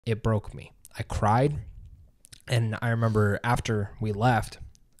it broke me. I cried, and I remember after we left,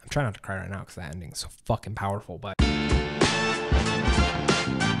 I'm trying not to cry right now because the ending is so fucking powerful, but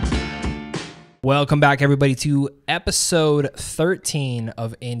welcome back, everybody, to episode 13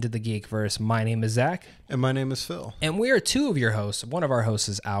 of Into the Geek-Verse. My name is Zach. And my name is Phil. And we are two of your hosts. One of our hosts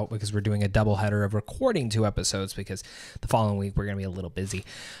is out because we're doing a doubleheader of recording 2 episodes because the following week we're going to be a little busy.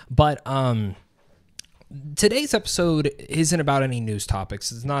 But today's episode isn't about any news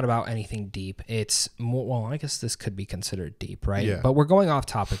topics. It's not about anything deep. It's more, well, I guess this could be considered deep, right? Yeah. But we're going off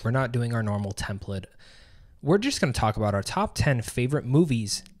topic. We're not doing our normal template. We're just going to talk about our top 10 favorite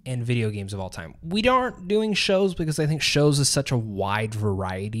movies and video games of all time. We aren't doing shows because I think shows is such a wide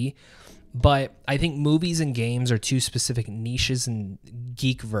variety, but I think movies and games are 2 specific niches in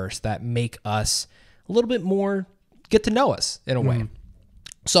Geekverse that make us a little bit more get to know us in a way.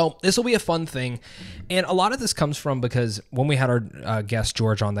 So this will be a fun thing, and a lot of this comes from because when we had our guest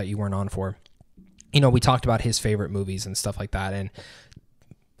George on that you weren't on for, you know, we talked about his favorite movies and stuff like that, and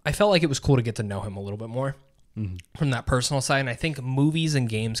I felt like it was cool to get to know him a little bit more. From that personal side. And I think movies and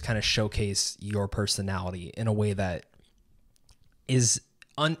games kind of showcase your personality in a way that is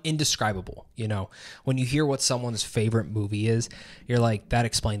indescribable. You know, when you hear what someone's favorite movie is, you're like, that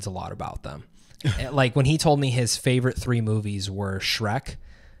explains a lot about them. Like when he told me his favorite 3 movies were Shrek,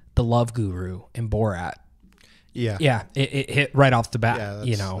 The Love Guru, and Borat. Yeah, it hit right off the bat. Yeah,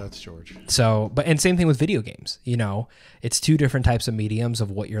 you know, that's George. So, and same thing with video games. You know, it's 2 different types of mediums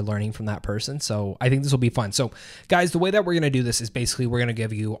of what you're learning from that person. So, I think this will be fun. So, guys, the way that we're going to do this is basically we're going to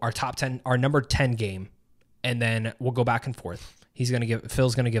give you our top 10, our number 10 game, and then we'll go back and forth. Phil's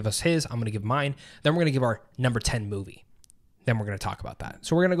going to give us his. I'm going to give mine. Then we're going to give our number 10 movie. Then we're going to talk about that.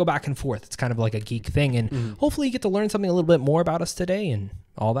 So, we're going to go back and forth. It's kind of like a geek thing, and hopefully, you get to learn something a little bit more about us today and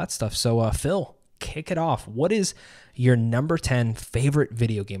all that stuff. So, Phil, kick it off. What is your number 10 favorite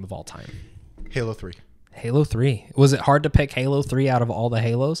video game of all time? Halo 3. Halo 3. Was it hard to pick Halo 3 out of all the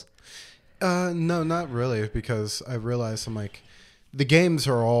Halos? No, not really, because I realized I'm like, the games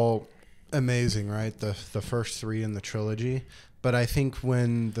are all amazing, right? The first 3 in the trilogy. But I think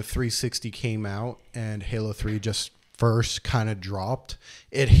when the 360 came out and Halo 3 just first kind of dropped,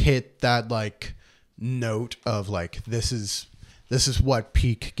 it hit that like note of like, this is what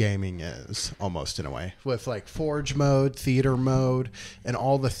peak gaming is, almost in a way, with like Forge mode, theater mode, and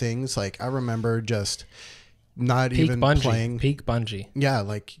all the things. Like I remember just not even playing peak Bungie. Yeah,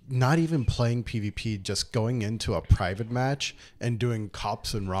 like not even playing PvP, just going into a private match and doing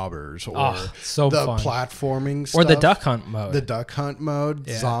cops and robbers, or so the fun. Platforming stuff, or the duck hunt mode. The duck hunt mode,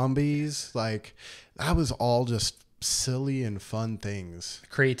 Yeah. Zombies. Like that was all just silly and fun things.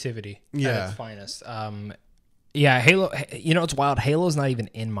 Creativity at Yeah. its finest. Yeah, Halo, you know, it's wild. Halo's not even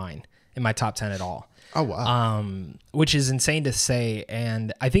in my top 10 at all. Oh, wow. Which is insane to say.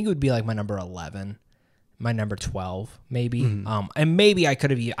 And I think it would be like my number 11, my number 12, maybe. And maybe I could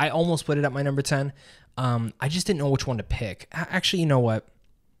have, I almost put it at my number 10. I just didn't know which one to pick. Actually, you know what?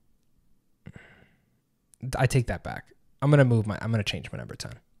 I take that back. I'm going to change my number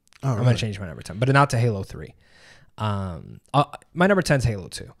 10. Oh, I'm going to change my number 10, but not to Halo 3. My number 10 is Halo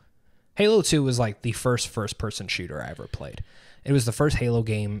 2. Halo 2 was like the first-person shooter I ever played. It was the first Halo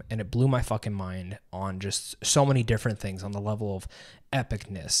game, and it blew my fucking mind on just so many different things on the level of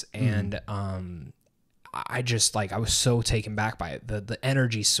epicness. And I just, like, I was so taken back by it. The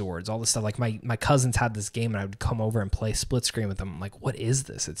energy swords, all this stuff. Like, my cousins had this game, and I would come over and play split screen with them. I'm like, what is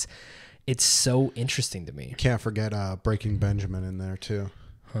this? It's so interesting to me. Can't forget Breaking Benjamin in there, too.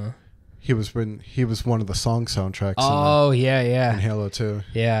 Huh? He was one of the song soundtracks. Oh, yeah. In Halo 2.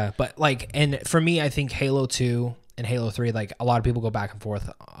 Yeah, but like, and for me, I think Halo 2 and Halo 3, like a lot of people go back and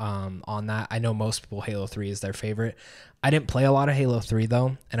forth on that. I know most people, Halo 3 is their favorite. I didn't play a lot of Halo 3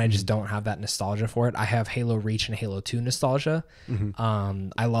 though, and I just don't have that nostalgia for it. I have Halo Reach and Halo 2 nostalgia.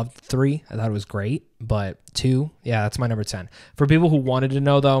 I loved 3. I thought it was great, but 2, yeah, that's my number 10. For people who wanted to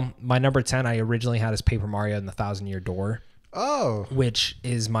know though, my number 10 I originally had as Paper Mario and the Thousand Year Door. Oh. Which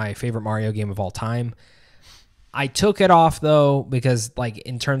is my favorite Mario game of all time. I took it off, though, because, like,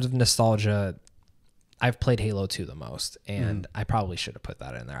 in terms of nostalgia, I've played Halo 2 the most, and I probably should have put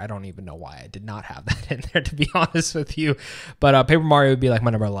that in there. I don't even know why I did not have that in there, to be honest with you. But Paper Mario would be, like,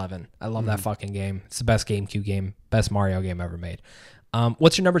 my number 11. I love that fucking game. It's the best GameCube game, best Mario game ever made.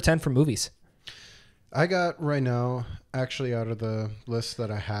 What's your number 10 for movies? I got, right now, actually, out of the list that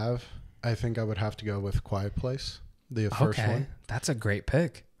I have, I think I would have to go with Quiet Place. The first one. That's a great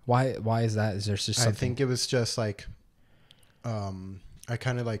pick. Why is that? Is there just something? I think it was just like, I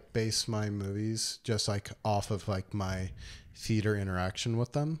kind of like base my movies just like off of like my theater interaction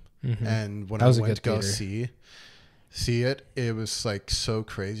with them. And when I went to go see, see it, it was like so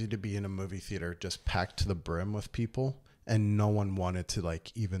crazy to be in a movie theater just packed to the brim with people, and no one wanted to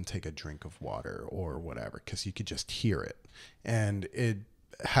like even take a drink of water or whatever because you could just hear it, and it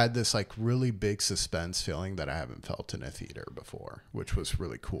had this like really big suspense feeling that I haven't felt in a theater before, which was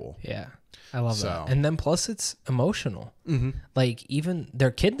really cool. Yeah, I love that. And then plus it's emotional. Like even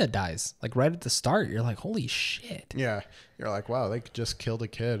their kid that dies, like right at the start, you're like, holy shit. Yeah, you're like, wow, they just killed a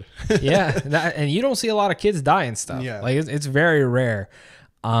kid. Yeah, and you don't see a lot of kids die and stuff. Yeah, like it's very rare.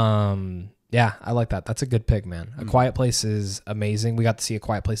 Yeah, I like that. That's a good pick, man. A Quiet Place is amazing. We got to see A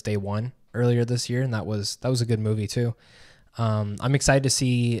Quiet Place Day 1 earlier this year, and that was a good movie too. I'm excited to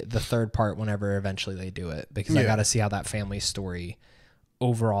see the third part whenever eventually they do it, because I got to see how that family story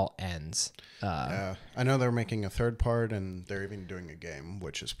overall ends. Yeah, I know they're making a third part, and they're even doing a game,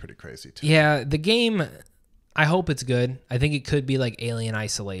 which is pretty crazy too. Yeah, the game, I hope it's good. I think it could be like Alien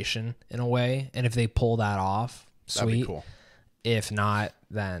Isolation in a way, and if they pull that off, sweet. That'd be cool. If not,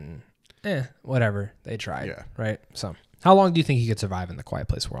 then whatever. They tried. Yeah. Right? So how long do you think you could survive in the Quiet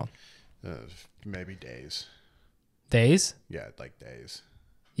Place world? Maybe days. Days? Yeah, like days.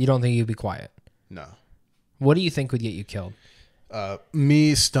 You don't think you'd be quiet? No. What do you think would get you killed?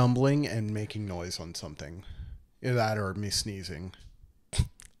 Me stumbling and making noise on something. Either that or me sneezing.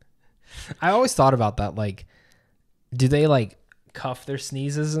 I always thought about that. Like, do they like cuff their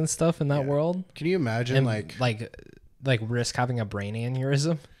sneezes and stuff in that world? Can you imagine And, like risk having a brain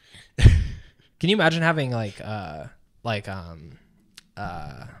aneurysm? Can you imagine having what's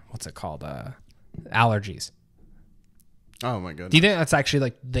it called? Allergies. Oh my goodness. Do you think that's actually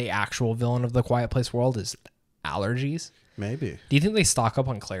like the actual villain of the Quiet Place world is allergies? Maybe. Do you think they stock up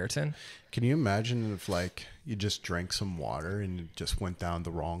on Claritin? Can you imagine if like you just drank some water and it just went down the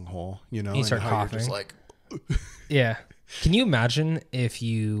wrong hole, you know? You start and how coughing. You're just like Yeah. Can you imagine if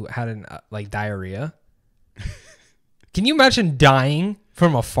you had an like diarrhea? Can you imagine dying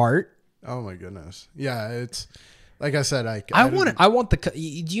from a fart? Oh my goodness. Yeah, it's like I said, I want the. Do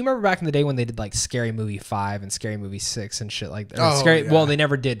you remember back in the day when they did like Scary Movie 5 and Scary Movie 6 and shit like that? Well, they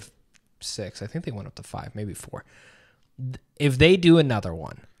never did 6. I think they went up to 5, maybe 4. If they do another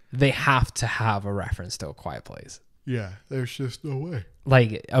one, they have to have a reference to A Quiet Place. Yeah, there's just no way.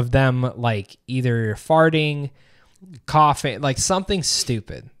 Like of them, like either farting, coughing, like something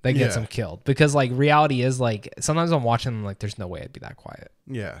stupid that gets them killed. Because like reality is like sometimes I'm watching them like there's no way I'd be that quiet.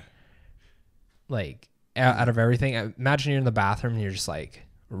 Yeah. Like out of everything, imagine you're in the bathroom and you're just like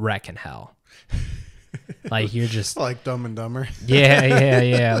wrecking hell. Like you're just like Dumb and Dumber.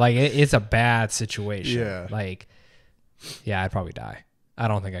 Yeah. Like it's a bad situation. Yeah. Like, yeah, I'd probably die. I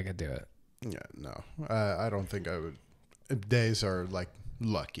don't think I could do it. Yeah, no, I don't think I would. Days are like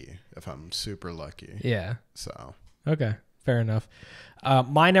lucky if I'm super lucky. Yeah. So. Okay. Fair enough.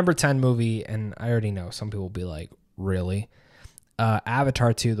 My number 10 movie, and I already know some people will be like, really?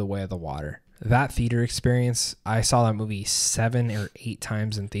 Avatar 2, The Way of the Water. That theater experience, I saw that movie 7 or 8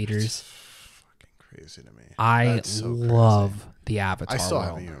 times in theaters. It's fucking crazy to me. I love the Avatar world. I still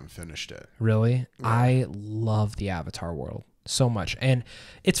haven't even finished it. Really? Yeah. I love the Avatar world so much. And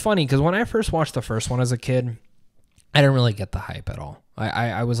it's funny because when I first watched the first one as a kid, I didn't really get the hype at all.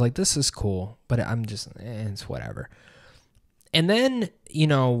 I was like, this is cool, but I'm just, it's whatever. And then, you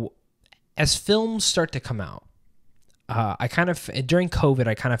know, as films start to come out, I kind of, during COVID,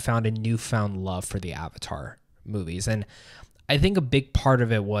 I kind of found a newfound love for the Avatar movies. And I think a big part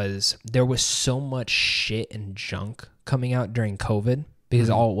of it was there was so much shit and junk coming out during COVID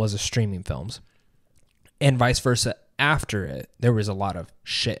because all it was streaming films. And vice versa, after it, there was a lot of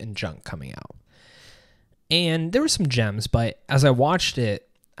shit and junk coming out. And there were some gems, but as I watched it,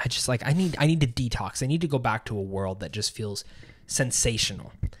 I just like, I need to detox. I need to go back to a world that just feels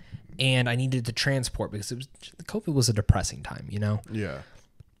sensational. And I needed to transport because COVID was a depressing time, you know? Yeah.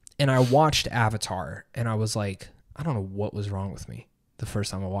 And I watched Avatar and I was like, I don't know what was wrong with me the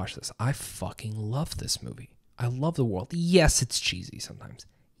first time I watched this. I fucking love this movie. I love the world. Yes, it's cheesy sometimes.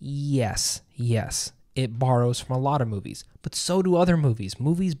 Yes. It borrows from a lot of movies, but so do other movies.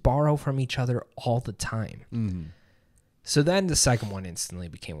 Movies borrow from each other all the time. Mm-hmm. So then the second one instantly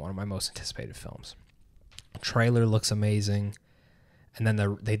became one of my most anticipated films. The trailer looks amazing. And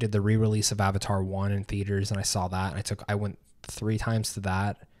then they did the re-release of Avatar 1 in theaters, and I saw that. And I went 3 times to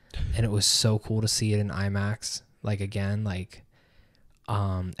that, and it was so cool to see it in IMAX, like again, like,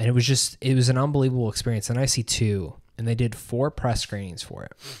 and it was an unbelievable experience. And I see 2, and they did 4 press screenings for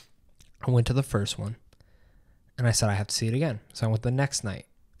it. I went to the first one, and I said I have to see it again. So I went the next night,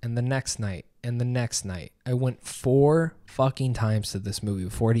 and the next night, and the next night. I went 4 fucking times to this movie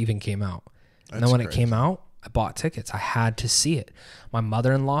before it even came out. And then when it came out, I bought tickets. I had to see it. My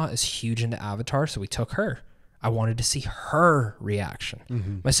mother-in-law is huge into Avatar, so we took her. I wanted to see her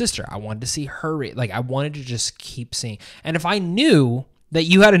reaction. My sister, I wanted to see her. I wanted to just keep seeing. And if I knew that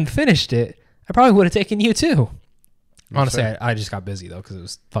you hadn't finished it, I probably would have taken you too. Honestly, I just got busy though because it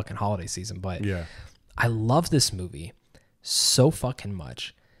was fucking holiday season. But yeah, I love this movie so fucking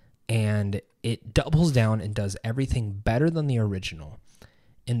much. And it doubles down and does everything better than the original.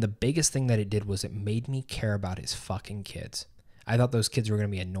 And the biggest thing that it did was it made me care about his fucking kids. I thought those kids were going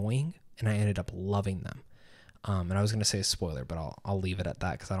to be annoying, and I ended up loving them. And I was going to say a spoiler, but I'll leave it at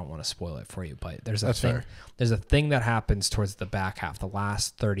that because I don't want to spoil it for you. But there's a thing. Fair. There's a thing that happens towards the back half, the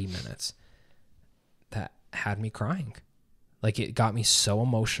last 30 minutes, that had me crying. Like, it got me so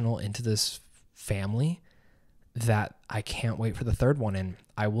emotional into this family that I can't wait for the third one. And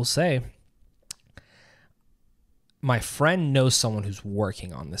I will say, my friend knows someone who's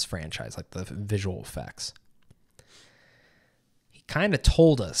working on this franchise, like the visual effects. He kind of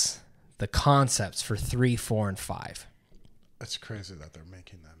told us the concepts for 3, 4, and 5. That's crazy that they're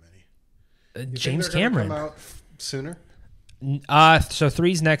making that many. James Cameron. Come out sooner? So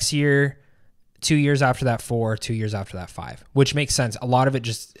 3's next year, 2 years after that 4, 2 years after that 5, which makes sense. A lot of it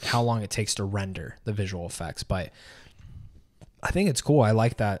just how long it takes to render the visual effects, but I think it's cool. I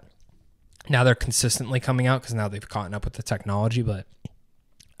like that. Now they're consistently coming out because now they've caught up with the technology, but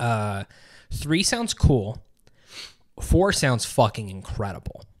 3 sounds cool. 4 sounds fucking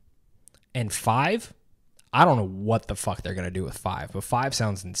incredible. And 5, I don't know what the fuck they're gonna do with 5, but 5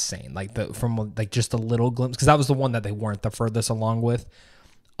 sounds insane. From just a little glimpse, because that was the one that they weren't the furthest along with.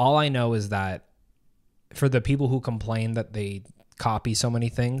 All I know is that for the people who complain that they copy so many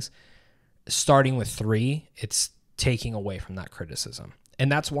things, starting with 3, it's taking away from that criticism. And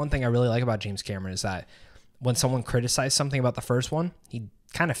that's one thing I really like about James Cameron is that when someone criticized something about the first one, he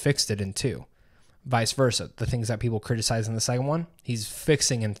kind of fixed it in 2. Vice versa. The things that people criticize in the second one, he's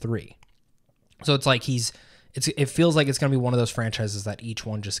fixing in 3. So it's like it feels like it's going to be one of those franchises that each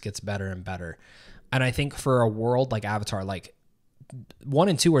one just gets better and better. And I think for a world like Avatar, 1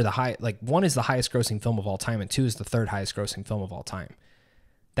 and 2 are 1 is the highest grossing film of all time, and 2 is the 3rd highest grossing film of all time.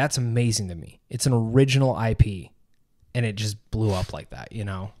 That's amazing to me. It's an original IP, and it just blew up like that, you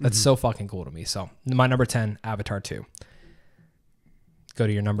know? That's so fucking cool to me. So my number 10, Avatar 2. Go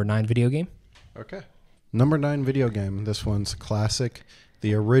to your number 9 video game. Okay. Number 9 video game. This one's classic.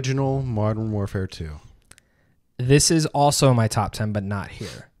 The original Modern Warfare 2. This is also my top 10, but not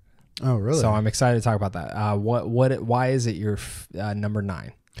here. Oh, really? So I'm excited to talk about that. Why is it your number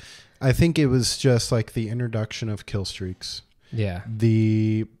 9? I think it was just like the introduction of kill streaks. Yeah.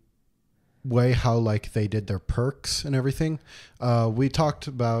 The way how they did their perks and everything. We talked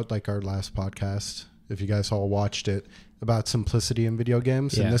about our last podcast, if you guys all watched it, about simplicity in video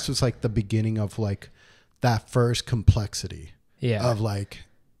games. Yeah. And this was the beginning of that first complexity. Yeah. Of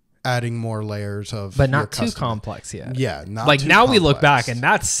adding more layers of, but not too complex yet. Yeah, not too now complex. We look back and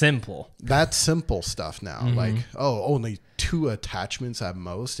that's simple. That's simple stuff now. Only 2 attachments at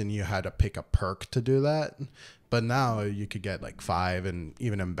most, and you had to pick a perk to do that. But now you could get 5, and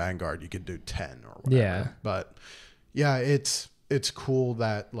even in Vanguard you could do 10 or whatever. Yeah. But yeah, it's cool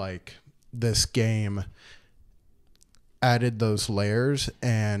that this game added those layers,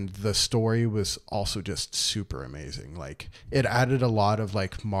 and the story was also just super amazing. It added a lot of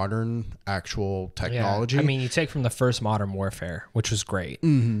modern actual technology. Yeah. I mean, you take from the first Modern Warfare, which was great,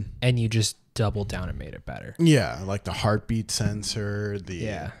 and you just doubled down and made it better. Yeah, the heartbeat sensor,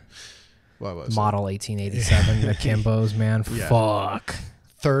 what was Model 1887, the Kimbos, man. Yeah. Fuck.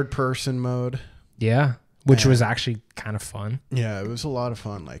 Third person mode. Yeah, which was actually kind of fun. Yeah, it was a lot of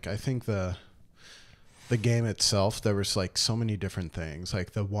fun. I think the game itself, there was so many different things,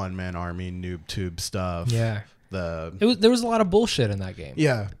 the one-man army noob tube stuff. Yeah. There was a lot of bullshit in that game.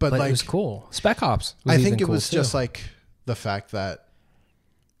 Yeah, but it was cool. Spec Ops was I think it cool was too. just the fact that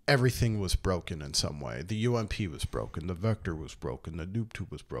everything was broken in some way. The UMP was broken, the vector was broken, the noob tube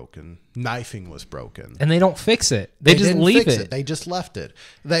was broken, knifing was broken. And they don't fix it. They just leave it. They just left it.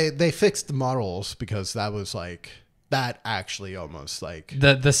 They fixed the models because that was that actually almost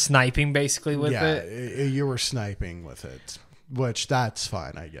the sniping basically with it. Yeah, you were sniping with it, which that's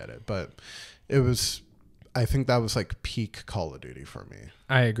fine. I get it, but I think that was peak Call of Duty for me.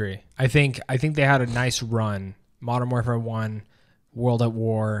 I agree. I think they had a nice run. Modern Warfare 1, World at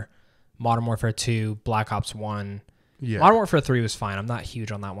War, Modern Warfare 2, Black Ops 1. Yeah. Modern Warfare 3 was fine. I'm not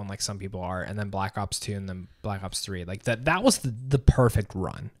huge on that one like some people are. And then Black Ops 2 and then Black Ops 3. That was the perfect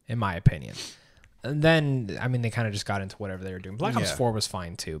run, in my opinion. And then, I mean, they kind of just got into whatever they were doing. Black Ops 4 was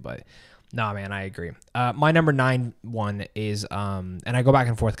fine too, but nah, man, I agree. My number 9 one is, and I go back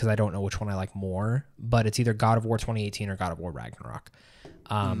and forth because I don't know which one I like more, but it's either God of War 2018 or God of War Ragnarok.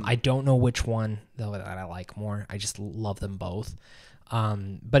 I don't know which one though that I like more. I just love them both.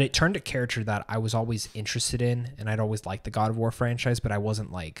 But it turned a character that I was always interested in, and I'd always liked the God of War franchise, but I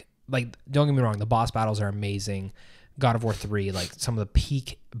wasn't like don't get me wrong, the boss battles are amazing. God of War 3, like some of the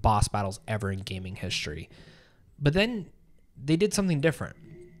peak boss battles ever in gaming history. But then they did something different.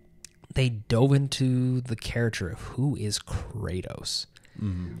 They dove into the character of who is Kratos.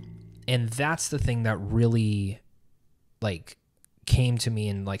 Mm-hmm. And that's the thing that really like came to me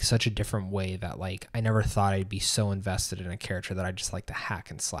in like such a different way that like I never thought I'd be so invested in a character that I just like to hack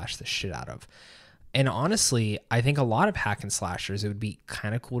and slash the shit out of. And honestly, I think a lot of hack and slashers, it would be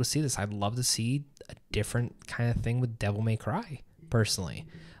kind of cool to see this. I'd love to see a different kind of thing with Devil May Cry, personally.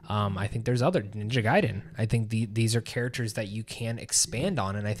 I think there's other Ninja Gaiden. I think these are characters that you can expand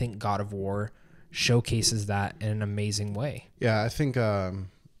on, and I think God of War showcases that in an amazing way. Yeah, I think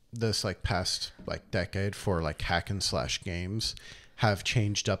this like past like decade for like hack and slash games have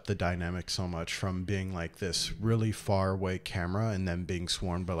changed up the dynamic so much, from being like this really far away camera and then being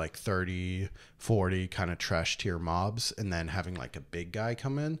swarmed by like 30, 40 kind of trash tier mobs, and then having like a big guy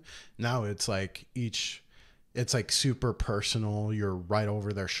come in. Now it's like it's like super personal. You're right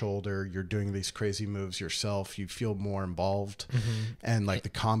over their shoulder. You're doing these crazy moves yourself. You feel more involved. Mm-hmm. And like the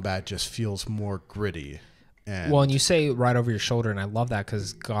combat just feels more gritty. And you say right over your shoulder, and I love that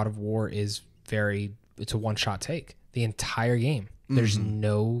because God of War is it's a one-shot take. The entire game. There's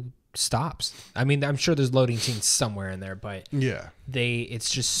no stops. I mean, I'm sure there's loading scenes somewhere in there, but yeah, it's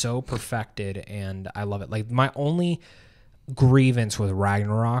just so perfected, and I love it. Like, my only grievance with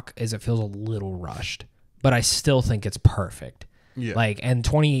Ragnarok is it feels a little rushed, but I still think it's perfect. Yeah. Like, and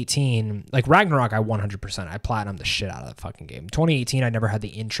 2018, like Ragnarok, I 100%, I platinumed the shit out of that fucking game. 2018, I never had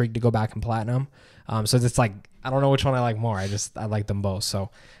the intrigue to go back and platinum. So it's like, I don't know which one I like more. I like them both. So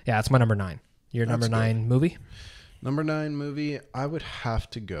yeah, it's my number 9. Your number 9 movie? Number 9 movie, I would have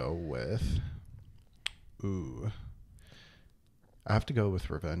to go with... I have to go with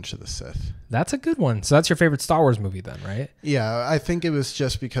Revenge of the Sith. That's a good one. So that's your favorite Star Wars movie then, right? Yeah, I think it was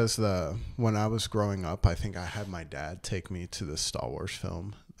just because when I was growing up, I think I had my dad take me to the Star Wars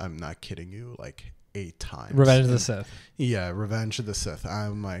film. I'm not kidding you, like 8 times. Revenge of the Sith. Yeah, Revenge of the Sith.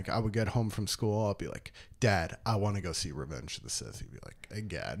 I'm like, I would get home from school, I'll be like, Dad, I want to go see Revenge of the Sith. He'd be like,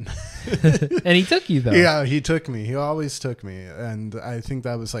 again. And he took you though. Yeah, he took me. He always took me. And I think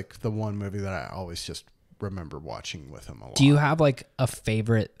that was like the one movie that I always just remember watching with him a lot. Do you have like a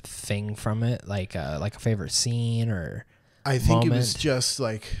favorite thing from it? Like a favorite scene or I think moment? It was just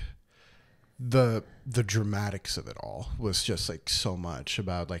like the dramatics of it all was just like so much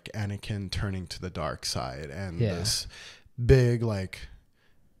about like Anakin turning to the dark side and this big like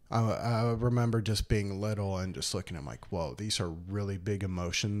I remember just being little and just looking at like, whoa, these are really big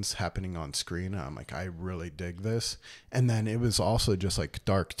emotions happening on screen. I'm like, I really dig this. And then it was also just like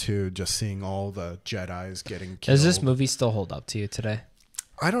dark too, just seeing all the Jedis getting killed. Does this movie still hold up to you today?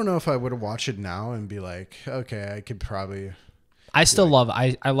 I don't know if I would watch it now and be like, okay, I could probably... I still love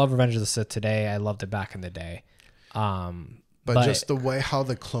Revenge of the Sith today. I loved it back in the day. But just the way how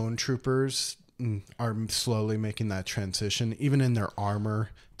the clone troopers are slowly making that transition, even in their armor,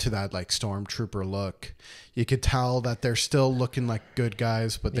 to that like stormtrooper look, you could tell that they're still looking like good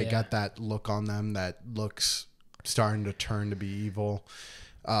guys, but they got that look on them that looks starting to turn to be evil.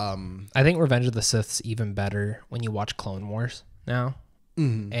 I think Revenge of the Sith's even better when you watch Clone Wars now.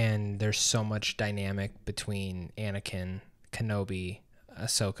 Mm-hmm. And there's so much dynamic between Anakin, Kenobi,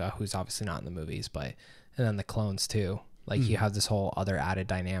 Ahsoka, who's obviously not in the movies, and then the clones too. Like you have this whole other added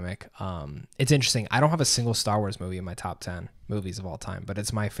dynamic. It's interesting. I don't have a single Star Wars movie in my top 10 movies of all time, but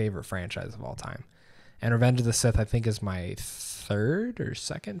it's my favorite franchise of all time. And Revenge of the Sith, I think, is my 3rd or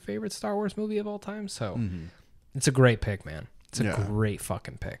 2nd favorite Star Wars movie of all time. So it's a great pick, man. It's a great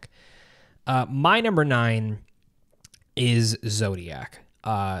fucking pick. My number 9 is Zodiac.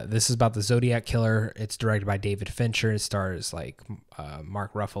 This is about the Zodiac Killer. It's directed by David Fincher. It stars like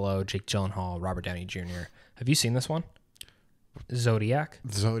Mark Ruffalo, Jake Gyllenhaal, Robert Downey Jr. Have you seen this one? Zodiac.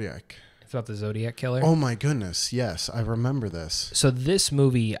 It's about the Zodiac Killer. Oh my goodness, yes, I remember this. So this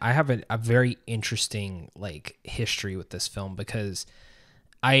movie, I have a very interesting like history with this film because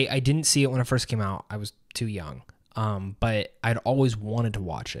I didn't see it when it first came out. I was too young, but I'd always wanted to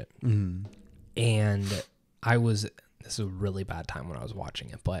watch it, and this is a really bad time when I was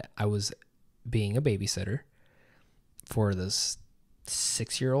watching it, but I was being a babysitter for this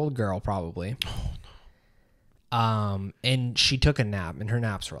 6-year-old girl probably. Oh, no. And she took a nap, and her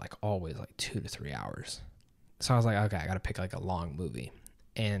naps were like always like 2 to 3 hours. So I was like, okay, I got to pick like a long movie.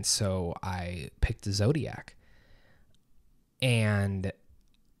 And so I picked Zodiac, and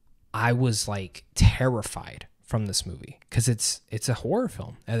I was like terrified from this movie because it's a horror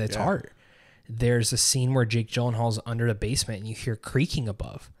film and it's Yeah. art. There's a scene where Jake Gyllenhaal's under the basement and you hear creaking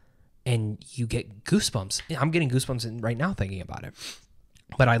above and you get goosebumps. I'm getting goosebumps right now thinking about it.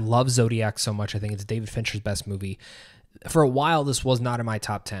 But I love Zodiac so much. I think it's David Fincher's best movie. For a while, this was not in my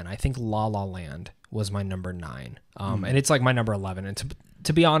top 10. I think La La Land was my number 9. And it's like my number 11. And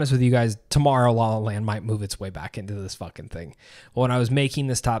to be honest with you guys, tomorrow La La Land might move its way back into this fucking thing. When I was making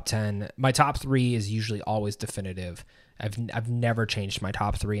this top 10, my top 3 is usually always definitive. I've never changed my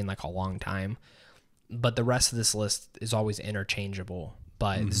top 3 in like a long time. But the rest of this list is always interchangeable.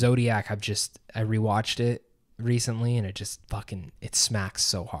 But Zodiac, I rewatched it recently and it smacks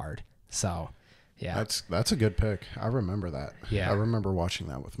so hard. So yeah, that's a good pick. I remember that. Yeah, I remember watching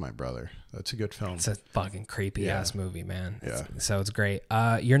that with my brother. That's a good film. It's a fucking creepy ass movie, man. Yeah. So it's great.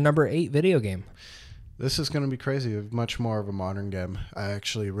 Your number 8 video game. This is going to be crazy. Much more of a modern game. I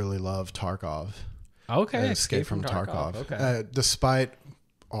actually really love Tarkov. Okay, Escape from Tarkov. Okay. Despite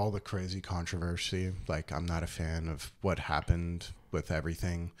all the crazy controversy, like I'm not a fan of what happened with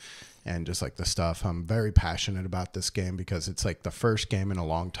everything and just like the stuff. I'm very passionate about this game because it's like the first game in a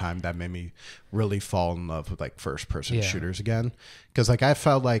long time that made me really fall in love with like first person shooters again. Because like I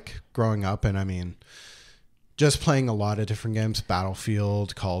felt like growing up, and I mean, just playing a lot of different games,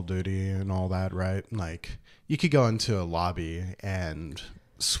 Battlefield, Call of Duty and all that, right? Like you could go into a lobby and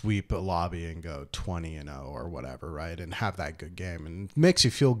sweep a lobby and go 20-0 or whatever, right? And have that good game and it makes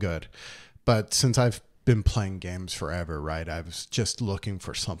you feel good. But since I've been playing games forever, right, I was just looking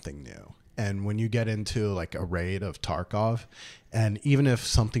for something new. And when you get into like a raid of Tarkov, and even if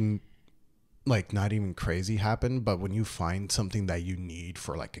something like not even crazy happened, but when you find something that you need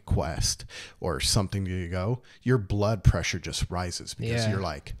for like a quest or something to go, your blood pressure just rises because you're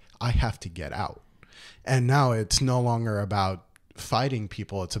like, I have to get out. And now it's no longer about fighting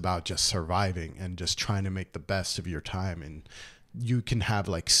people, it's about just surviving and just trying to make the best of your time. And you can have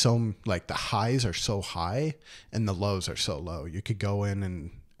like the highs are so high and the lows are so low. You could go in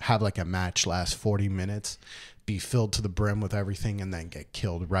and have like a match last 40 minutes, be filled to the brim with everything, and then get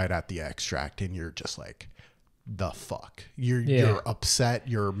killed right at the extract. And you're just like, the fuck? You're upset,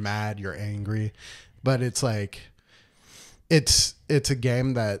 you're mad, you're angry. But it's like, it's a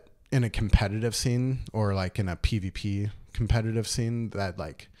game that in a competitive scene or like in a PvP competitive scene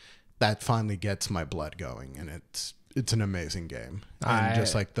that finally gets my blood going, and it's an amazing game. And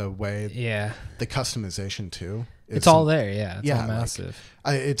just like the way, the customization too. It's all there. It's all massive.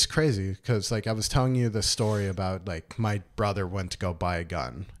 It's crazy because like I was telling you the story about like my brother went to go buy a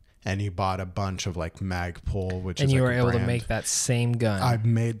gun and he bought a bunch of like Magpul, which is and you like were able to make that same gun. I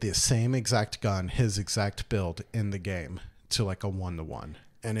made the same exact gun, his exact build in the game to like a 1-to-1.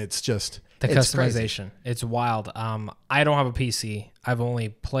 And it's just the customization. Crazy. It's wild. I don't have a PC. I've only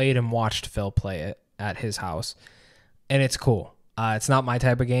played and watched Phil play it at his house. And it's cool. It's not my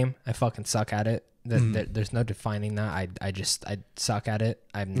type of game. I fucking suck at it. There's no defining that. I suck at it.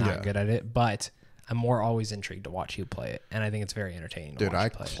 I'm not good at it. But I'm more always intrigued to watch you play it. And I think it's very entertaining to watch you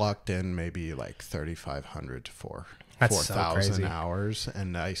play it. Clocked in maybe like 3,500 to 4,000 so hours.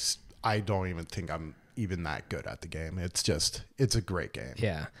 And I don't even think I'm even that good at the game. It's a great game.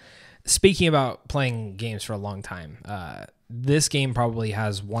 Yeah. Speaking about playing games for a long time, this game probably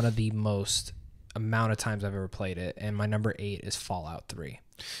has one of the most amount of times I've ever played it, and my number 8 is Fallout 3.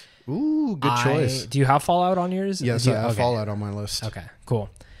 Ooh, good choice. Do you have Fallout on yours? Yes, I have Fallout on my list. Okay, cool.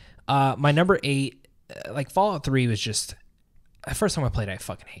 My number 8, like Fallout 3 was just, the first time I played it, I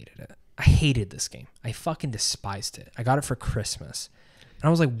fucking hated it. I hated this game. I fucking despised it. I got it for Christmas. And I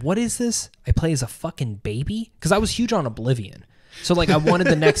was like, what is this? I play as a fucking baby? Because I was huge on Oblivion. So like I wanted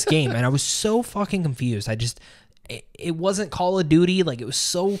the next game, and I was so fucking confused. It wasn't Call of Duty. Like it was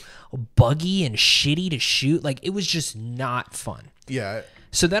so buggy and shitty to shoot. Like it was just not fun. Yeah.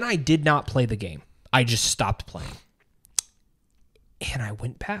 So then I did not play the game. I just stopped playing. And I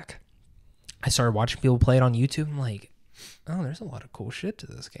went back. I started watching people play it on YouTube. I'm like, oh, there's a lot of cool shit to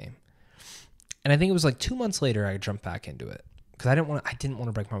this game. And I think it was like 2 months later I jumped back into it. Because I didn't want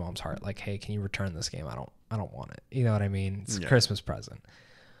to break my mom's heart. Like, hey, can you return this game? I don't want it. You know what I mean? It's a Christmas present.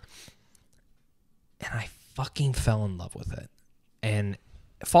 And I fucking fell in love with it. And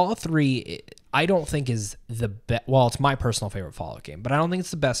Fallout 3, I don't think is the best. Well, it's my personal favorite Fallout game, but I don't think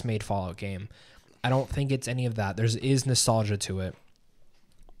it's the best made Fallout game. I don't think it's any of that. There is nostalgia to it,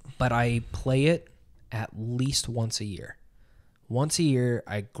 but I play it at least once a year. Once a year,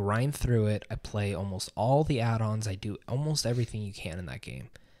 I grind through it. I play almost all the add-ons. I do almost everything you can in that game.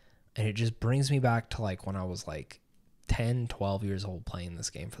 And it just brings me back to like when I was like 10, 12 years old playing this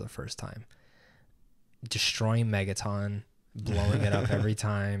game for the first time. Destroying Megaton, blowing it up every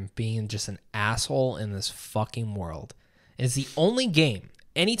time, being just an asshole in this fucking world. It's the only game.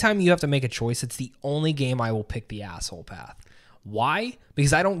 Anytime you have to make a choice, it's the only game I will pick the asshole path. Why?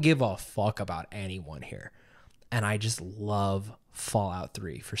 Because I don't give a fuck about anyone here. And I just love Fallout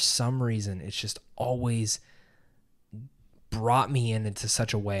 3. For some reason, it's just always brought me into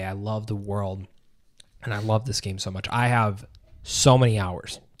such a way. I love the world, and I love this game so much. I have so many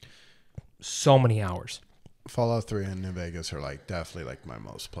hours. So many hours. Fallout 3 and New Vegas are like definitely like my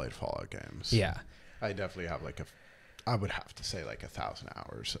most played Fallout games. Yeah. I definitely have like I would have to say like 1,000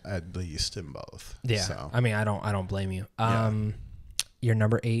 hours at least in both. Yeah. So. I mean, I don't blame you. Your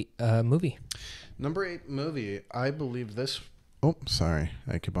number 8 movie. Number 8 movie, I believe this. Oh, sorry.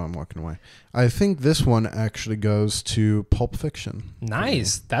 I keep on walking away. I think this one actually goes to Pulp Fiction.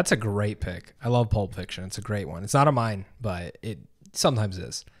 Nice. That's a great pick. I love Pulp Fiction. It's a great one. It's not of mine, but it sometimes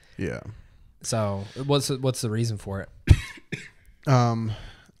is. Yeah. So what's the reason for it?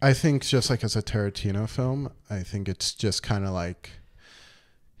 I think just like as a Tarantino film, I think it's just kind of like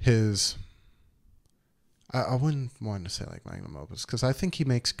his. I wouldn't want to say like magnum opus because I think he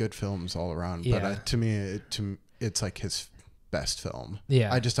makes good films all around. Yeah. But to me, it's like his best film.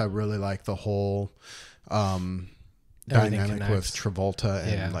 Yeah. I really like the whole Everything dynamic with connects. Travolta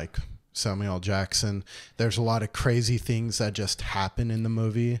and like Samuel Jackson. There's a lot of crazy things that just happen in the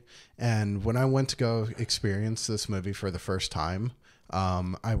movie. And when I went to go experience this movie for the first time,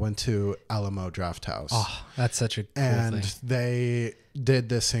 I went to Alamo Drafthouse. Oh, that's such a cool and thing. they did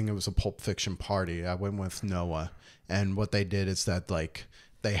this thing. It was a Pulp Fiction party. I went with Noah, and what they did is that like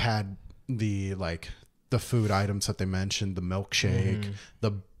they had the food items that they mentioned, the milkshake,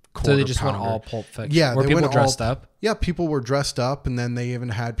 the quarter So they just pounder. went all Pulp Fiction. Yeah, were they people went dressed all- up? Yeah, people were dressed up, and then they even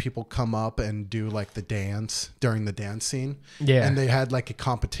had people come up and do like the dance during the dance scene. Yeah. And they had like a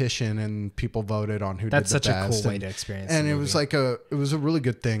competition, and people voted on who That's did the such a best. cool way to experience. And the it movie. was like it was a really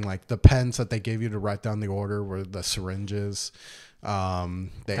good thing. Like the pens that they gave you to write down the order were the syringes. They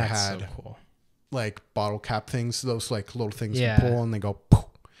that's had so cool. like bottle cap things, those like little things Yeah. you pull and they go, poof.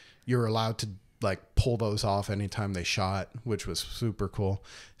 You're allowed to like pull those off anytime they shot, which was super cool.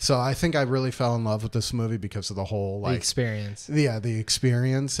 So I think I really fell in love with this movie because of the whole The like experience. the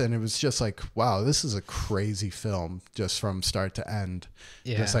experience. And it was just like, wow, this is a crazy film just from start to end.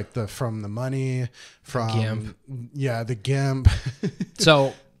 Yeah. Just like from the money, from gimp. the gimp,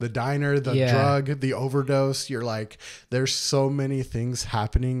 So the diner, the Yeah. drug, the overdose. You're like, there's so many things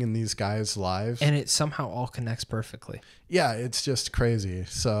happening in these guys' lives. and it somehow all connects perfectly. Yeah, it's just crazy.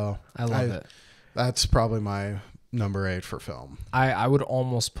 So I love it. That's probably my number 8 for film. I would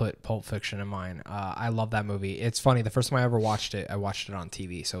almost put Pulp Fiction in mine. I love that movie. It's funny. The first time I ever watched it, I watched it on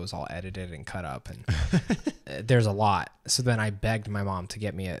TV, so it was all edited and cut up, and there's a lot. So then I begged my mom to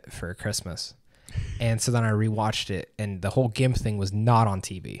get me it for Christmas, and so then I rewatched it, and the whole GIMP thing was not on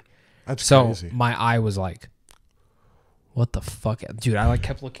TV. That's So crazy. my eye was like, "What the fuck, dude?" I like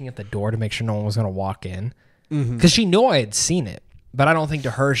kept looking at the door to make sure no one was gonna walk in, because she knew I had seen it. But I don't think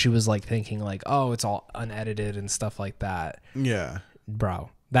to her she was like thinking like, oh, it's all unedited and stuff like that. Yeah. Bro,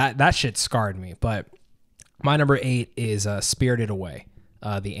 that shit scarred me. But my number 8 is Spirited Away,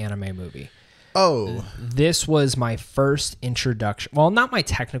 the anime movie. Oh, This was my first introduction. Well, not my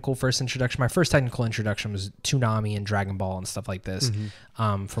technical first introduction. My first technical introduction was Toonami and Dragon Ball and stuff like this,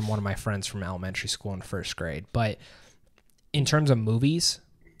 from one of my friends from elementary school in first grade. But in terms of movies,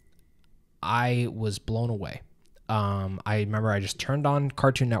 I was blown away. I remember I just turned on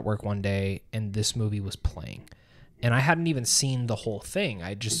Cartoon Network one day and this movie was playing. And I hadn't even seen the whole thing.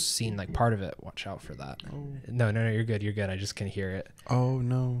 I'd just seen like part of it. Watch out for that. Oh. No, you're good. You're good. I just can hear it. oh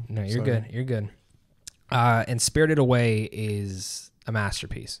no. No, you're Sorry. good. You're good. And Spirited Away is a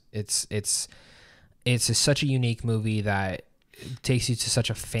masterpiece. It's such a unique movie that takes you to such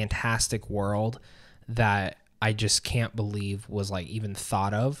a fantastic world that I just can't believe was like even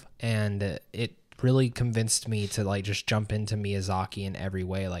thought of. And it really convinced me to like just jump into Miyazaki in every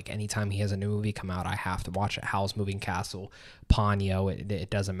way. Like anytime he has a new movie come out, I have to watch it. Howl's Moving Castle, Ponyo,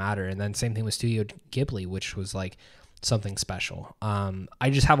 it doesn't matter. And then same thing with Studio Ghibli, which was like something special. I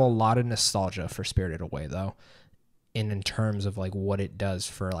just have a lot of nostalgia for Spirited Away though, in terms of like what it does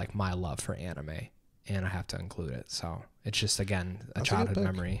for like my love for anime, and I have to include it. So it's just again a That's a good childhood pick.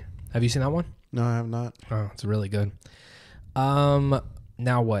 memory. Have you seen that one? No, I have not. Oh, it's really good.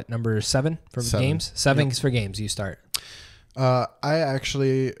 Now what? Number 7 for 7. games? 7 is for games. You start. I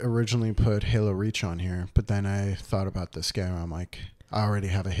actually originally put Halo Reach on here, but then I thought about this game. I'm like, I already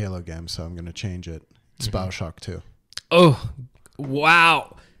have a Halo game, so I'm going to change it. It's BioShock 2. Oh,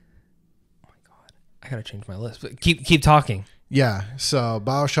 wow. Oh my God. I got to change my list, but keep talking. Yeah, so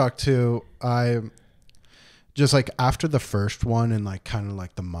BioShock 2, Just like after the first one and like kind of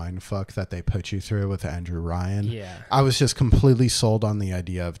like the mind fuck that they put you through with Andrew Ryan, Yeah. I was just completely sold on the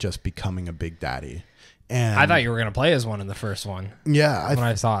idea of just becoming a big daddy. And I thought you were going to play as one in the first one. Yeah. When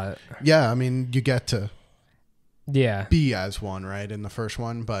I saw it. Yeah. I mean, you get to Yeah. be as one, right, in the first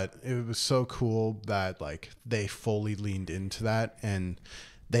one, but it was so cool that like they fully leaned into that and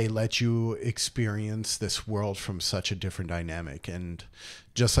they let you experience this world from such a different dynamic. And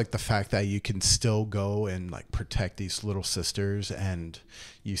just like the fact that you can still go and like protect these little sisters, and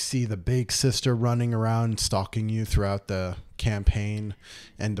you see the big sister running around stalking you throughout the campaign,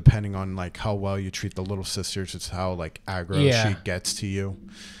 and depending on like how well you treat the little sisters, it's how like aggro she gets to you.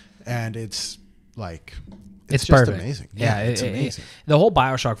 And it's like it's just perfect. amazing. Yeah, it's amazing. The whole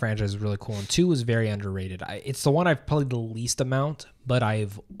BioShock franchise is really cool, and 2 was very underrated. It's the one I've played the least amount, but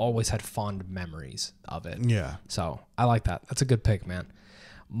I've always had fond memories of it. Yeah. So I like that. That's a good pick, man.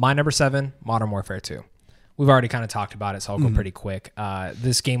 My number 7, Modern Warfare 2. We've already kind of talked about it, so I'll go pretty quick.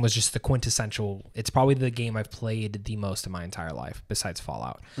 This game was just the quintessential. It's probably the game I've played the most in my entire life, besides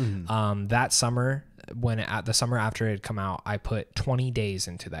Fallout. That summer, the summer after it had come out, I put 20 days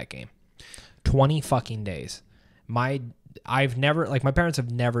into that game. 20 fucking days. I've never, like, my parents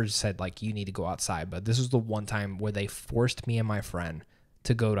have never said like you need to go outside, but this was the one time where they forced me and my friend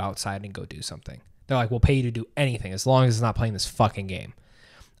to go outside and go do something. They're like, we'll pay you to do anything as long as it's not playing this fucking game.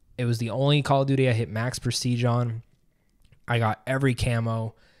 It was the only Call of Duty I hit max prestige on. I got every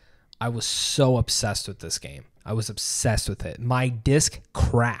camo. I was so obsessed with this game. I was obsessed with it. My disc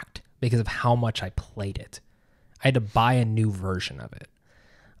cracked because of how much I played it. I had to buy a new version of it.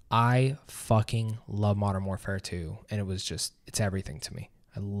 I fucking love Modern Warfare 2, and it's everything to me.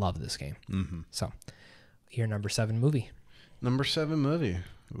 I love this game. So, your number 7 movie. Number 7 movie.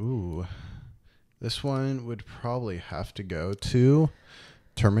 Ooh. This one would probably have to go to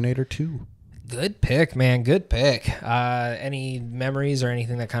Terminator 2. Good pick, man. Good pick. Any memories or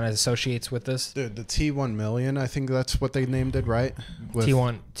anything that kind of associates with this? Dude, the T1 million, I think that's what they named it, right?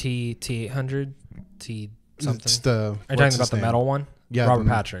 T1, T800, T something. It's the, are you talking about the metal one? Yeah, Robert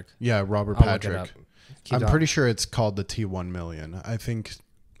Patrick. Yeah, Robert I'll look it Patrick. up. I'm pretty sure it's called the T1 million. I think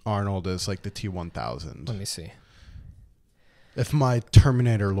Arnold is like the T1000. Let me see. If my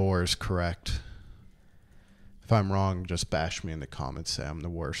Terminator lore is correct. If I'm wrong, just bash me in the comments. Say I'm the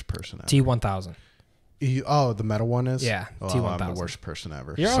worst person ever. T1000. The metal one is? Yeah, well, T1000. I'm the worst person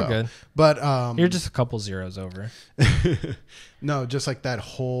ever. You're all good. But you're just a couple zeros over. No, just like that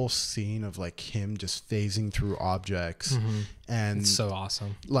whole scene of like him just phasing through objects, and it's so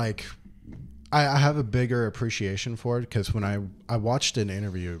awesome. Like, I have a bigger appreciation for it because when I watched an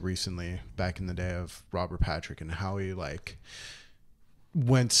interview recently back in the day of Robert Patrick and how he like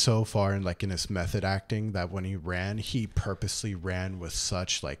went so far in like in his method acting that when he ran, he purposely ran with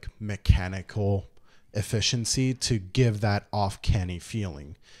such like mechanical efficiency to give that off-canny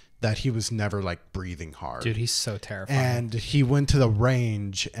feeling that he was never like breathing hard. Dude, he's so terrifying. And he went to the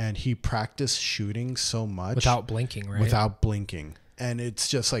range and he practiced shooting so much without blinking, right? Without blinking. And it's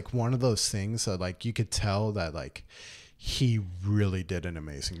just like one of those things that like you could tell that like he really did an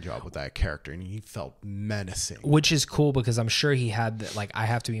amazing job with that character and he felt menacing. Which is cool because I'm sure he had like, I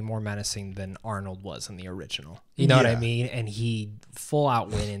have to be more menacing than Arnold was in the original. You know what I mean? And he full out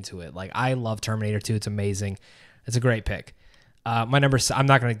went into it. Like, I love Terminator 2. It's amazing. It's a great pick. My number, I'm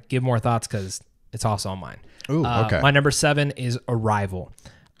not going to give more thoughts because it's also on mine. Ooh, okay. My number 7 is Arrival.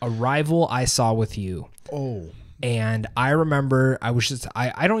 Arrival I saw with you. Oh. And I remember I don't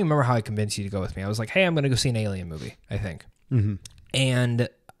even remember how I convinced you to go with me. I was like, hey, I'm going to go see an alien movie, I think. And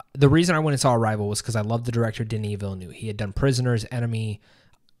the reason I went and saw Arrival was because I loved the director, Denis Villeneuve. He had done Prisoners, Enemy,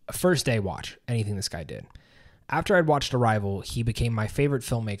 first day watch, anything this guy did. After I'd watched Arrival, he became my favorite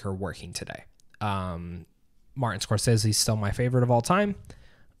filmmaker working today. Martin Scorsese is still my favorite of all time.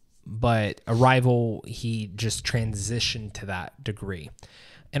 But Arrival, he just transitioned to that degree.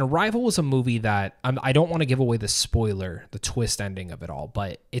 And Arrival was a movie that, I don't want to give away the spoiler, the twist ending of it all,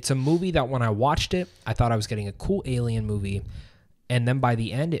 but it's a movie that when I watched it, I thought I was getting a cool alien movie. And then by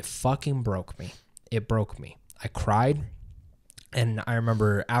the end, it fucking broke me. It broke me. I cried. And I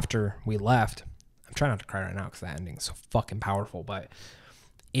remember after we left, I'm trying not to cry right now because the ending is so fucking powerful, but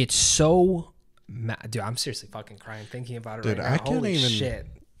it's so, dude, I'm seriously fucking crying thinking about it right now. I can't Holy even, shit.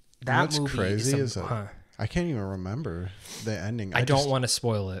 That movie crazy is I can't even remember the ending. I don't want to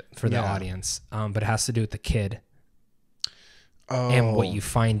spoil it for the audience, but it has to do with the kid and what you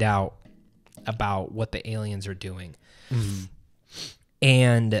find out about what the aliens are doing.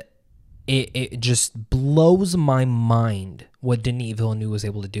 And it just blows my mind what Denis Villeneuve was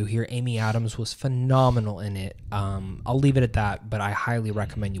able to do here. Amy Adams was phenomenal in it. I'll leave it at that, but I highly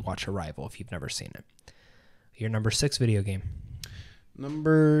recommend you watch Arrival if you've never seen it. your number 6 video game.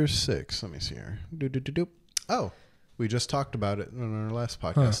 Number 6. Let me see here. Oh, we just talked about it in our last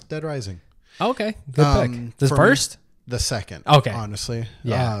podcast. Dead Rising. Okay, good pick. The first? The second. Okay. Honestly.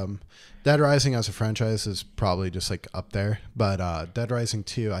 Yeah. Dead Rising as a franchise is probably just like up there, but Dead Rising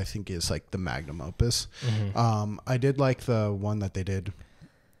 2 I think is like the magnum opus. Mm-hmm. I did like the one that they did.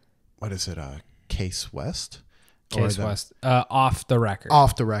 What is it? Case West? Case West. Off the Record.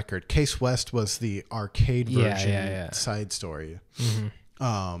 Off the Record. Case West was the arcade version side story.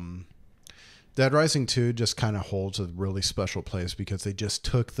 Mm-hmm. Dead Rising 2 just kind of holds a really special place because they just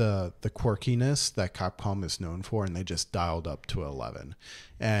took the quirkiness that Capcom is known for and they just dialed up to 11.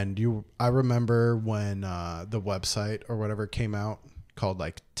 And I remember when the website or whatever came out called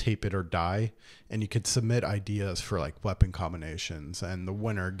like Tape It or Die, and you could submit ideas for like weapon combinations and the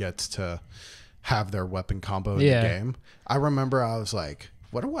winner gets to have their weapon combo in the game. I remember I was like,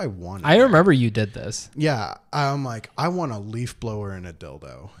 what do I want? I remember you did this. Yeah. I'm like, I want a leaf blower and a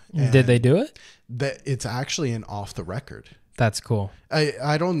dildo. And did they do it? It's actually an Off the Record. That's cool.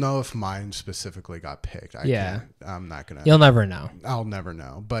 I don't know if mine specifically got picked. I'm not going to. You'll never know. I'll never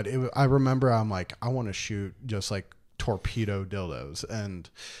know. But I remember I'm like, I want to shoot just like torpedo dildos. And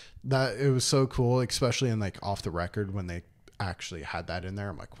that it was so cool, especially in like Off the Record when they actually had that in there.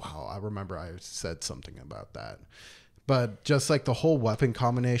 I'm like, wow, I remember I said something about that. But just like the whole weapon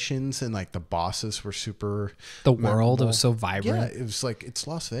combinations and like the bosses were super. The world, it was so vibrant. Yeah, it was like, it's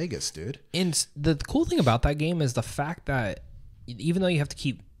Las Vegas, dude. And the cool thing about that game is the fact that even though you have to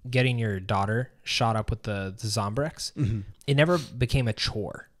keep getting your daughter shot up with the Zombrex, it never became a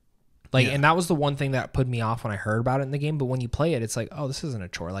chore. Like, and that was the one thing that put me off when I heard about it in the game. But when you play it, it's like, oh, this isn't a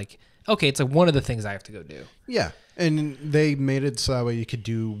chore. Like, okay, it's like one of the things I have to go do. Yeah. And they made it so that way you could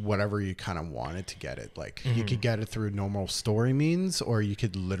do whatever you kind of wanted to get it. Like you could get it through normal story means, or you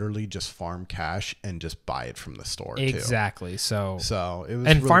could literally just farm cash and just buy it from the store exactly. too. So it was,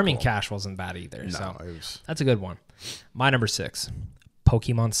 and really farming cool. cash wasn't bad either. No, so it was. That's a good one. My number 6,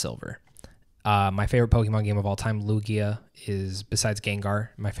 Pokemon Silver. My favorite Pokemon game of all time, Lugia, is besides Gengar,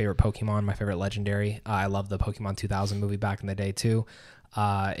 my favorite Pokemon, my favorite legendary. I love the Pokemon 2000 movie back in the day too.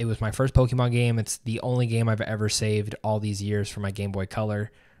 It was my first Pokemon game. It's the only game I've ever saved all these years for my Game Boy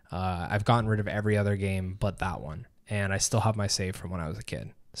Color. I've gotten rid of every other game but that one, and I still have my save from when I was a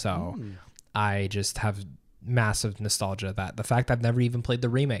kid. So I just have massive nostalgia. That the fact I've never even played the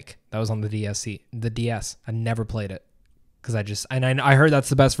remake that was on the DS. I never played it because I heard that's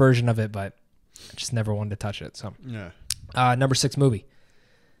the best version of it, but I just never wanted to touch it. So number 6 movie.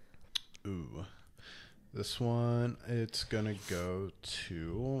 Ooh. This one, it's going to go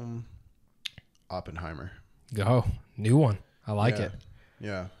to Oppenheimer. Go. New one. I like it.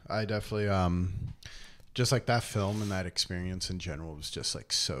 Yeah. I definitely, just like that film and that experience in general was just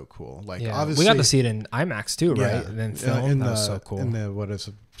like so cool. Like obviously. We got to see it in IMAX too, right? And then film, that was so cool. In the, what is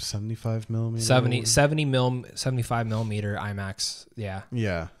it, 75 millimeter? 75 millimeter IMAX. Yeah.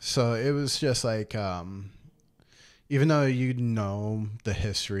 Yeah. So it was just like, even though you know the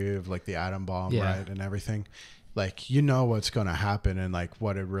history of like the atom bomb, right, and everything, like you know what's going to happen and like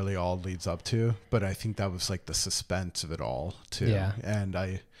what it really all leads up to. But I think that was like the suspense of it all too. Yeah. And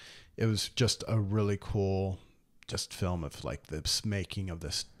it was just a really cool just film of like this making of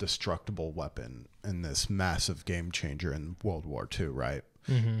this destructible weapon and this massive game changer in World War II, right?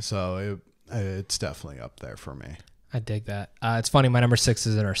 Mm-hmm. So it's definitely up there for me. I dig that. It's funny. My number 6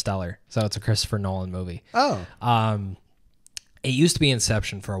 is Interstellar. So it's a Christopher Nolan movie. Oh. It used to be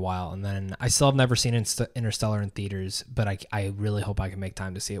Inception for a while, and then I still have never seen Interstellar in theaters, but I really hope I can make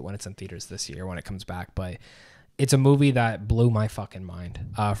time to see it when it's in theaters this year when it comes back. But it's a movie that blew my fucking mind.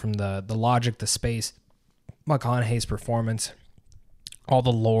 From the logic, the space, McConaughey's performance, all the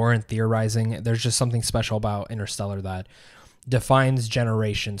lore and theorizing. There's just something special about Interstellar that defines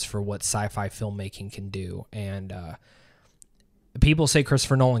generations for what sci-fi filmmaking can do. And people say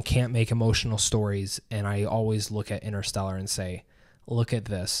Christopher Nolan can't make emotional stories, and I always look at Interstellar and say, look at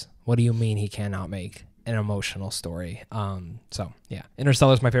this. What do you mean he cannot make an emotional story? So yeah,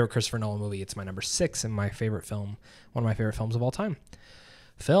 Interstellar is my favorite Christopher Nolan movie. It's my number 6 and my favorite film, one of my favorite films of all time.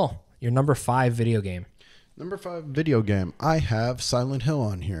 Phil, your number 5 video game. Number 5 video game. I have Silent Hill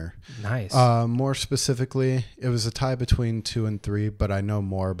on here. Nice. More specifically, it was a tie between 2 and 3, but I know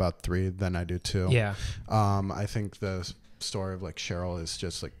more about 3 than I do 2. Yeah. I think the story of like Cheryl is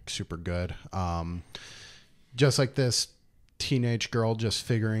just like super good. Just like this teenage girl just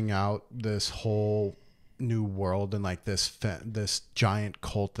figuring out this whole new world and like this giant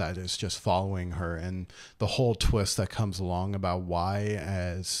cult that is just following her, and the whole twist that comes along about why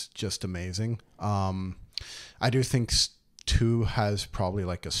is just amazing. I do think 2 has probably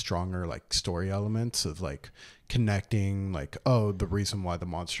like a stronger like story elements of like connecting, like, oh, the reason why the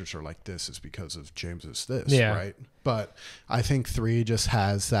monsters are like this is because of James's this, right? But I think 3 just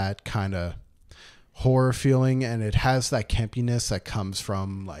has that kind of horror feeling, and it has that campiness that comes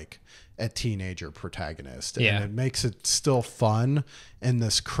from like a teenager protagonist, and it makes it still fun in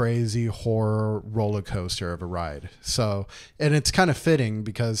this crazy horror roller coaster of a ride. So, and it's kind of fitting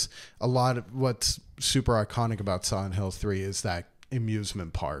because a lot of what's super iconic about Silent Hill 3 is that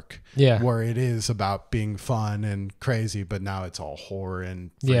amusement park, where it is about being fun and crazy, but now it's all horror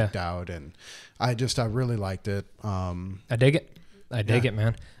and freaked out, and I really liked it. I dig it,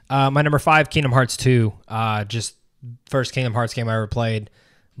 man. My number 5, Kingdom Hearts 2. Just first Kingdom Hearts game I ever played.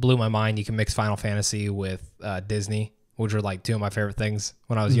 Blew my mind. You can mix Final Fantasy with Disney, which were like 2 of my favorite things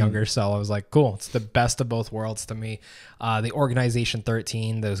when I was younger. So I was like, cool. It's the best of both worlds to me. The Organization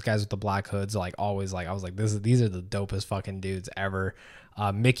 13, those guys with the black hoods, like always, like I was like, these are the dopest fucking dudes ever.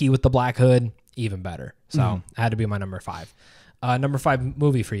 Mickey with the black hood, even better. So it had to be my number 5. Number 5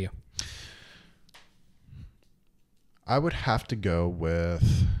 movie for you. I would have to go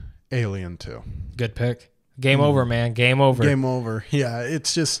with Alien 2. Good pick. Game over, man. Game over. Game over. Yeah,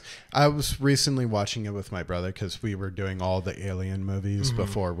 it's just, I was recently watching it with my brother because we were doing all the Alien movies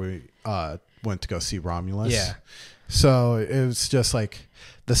before we went to go see Romulus. Yeah. So it was just like,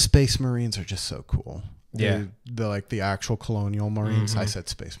 the Space Marines are just so cool. Yeah. The like the actual Colonial Marines. I said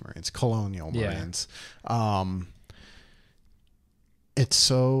Space Marines. Colonial Marines. It's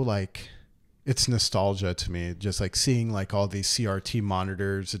so like, it's nostalgia to me, just like seeing like all these CRT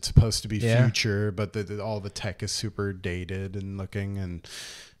monitors. It's supposed to be future, but all the tech is super dated and looking, and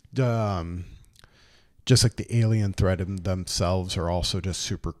just like the alien threat themselves are also just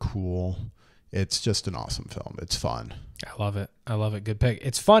super cool. It's just an awesome film. It's fun. I love it. Good pick.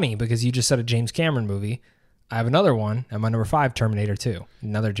 It's funny because you just said a James Cameron movie. I have another one at my number 5, Terminator 2,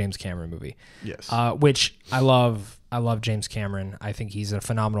 another James Cameron movie. Yes. Which I love. I love James Cameron. I think he's a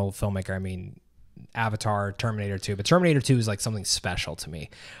phenomenal filmmaker. I mean, Avatar, Terminator 2, but Terminator 2 is like something special to me.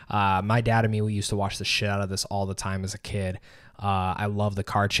 My dad and me, we used to watch the shit out of this all the time as a kid. I love the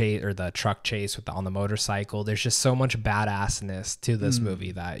car chase or the truck chase on the motorcycle. There's just so much badassness to this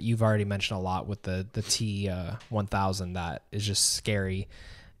movie that you've already mentioned a lot with the T1000 that is just scary.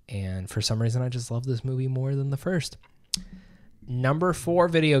 And for some reason, I just love this movie more than the first. Number 4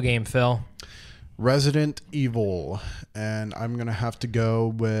 video game, Phil. Resident Evil. And I'm going to have to go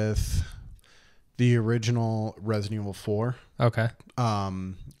with the original Resident Evil 4. Okay.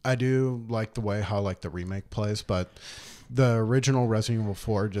 I do like the way how like the remake plays, but the original Resident Evil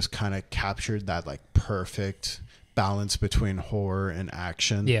 4 just kind of captured that like perfect balance between horror and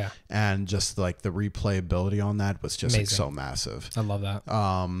action. Yeah. And just like the replayability on that was just like so massive. I love that.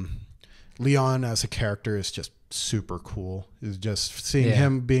 Leon as a character is just super cool. Is just seeing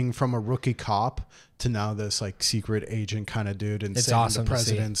him being from a rookie cop to now this like secret agent kind of dude, and saving awesome the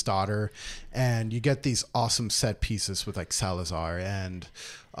president's daughter. And you get these awesome set pieces with like Salazar and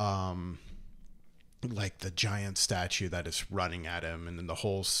like the giant statue that is running at him, and then the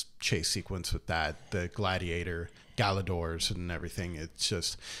whole chase sequence with that, the gladiator Galadors and everything. It's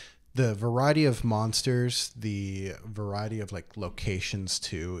just the variety of monsters, the variety of like locations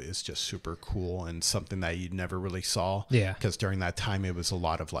too is just super cool, and something that you never really saw. Yeah. Because during that time it was a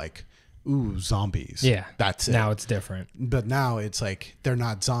lot of like, ooh, zombies. Yeah. That's it. Now it's different. But now it's like, they're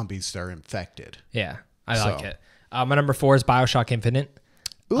not zombies, they're infected. Yeah. I like it. My number 4 is BioShock Infinite.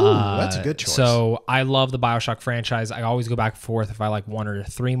 Ooh, that's a good choice. So I love the BioShock franchise. I always go back and forth if I like 1 or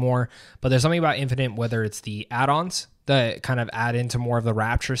 3 more. But there's something about Infinite, whether it's the add-ons that kind of add into more of the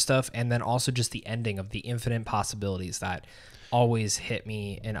Rapture stuff, and then also just the ending of the infinite possibilities that always hit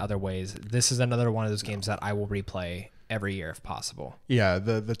me in other ways. This is another one of those games that I will replay every year if possible. Yeah,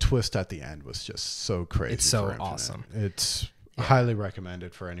 the twist at the end was just so crazy. It's so awesome. It's highly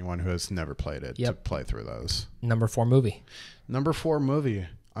recommended for anyone who has never played it to play through those. Number 4 movie. Number 4 movie.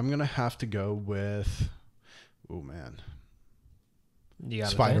 I'm going to have to go with, oh man,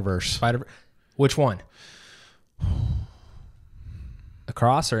 Spider-Verse. Spider-Verse. Which one?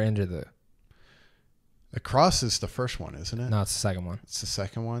 Across or Into the... Across is the first one, isn't it? No, it's the second one. It's the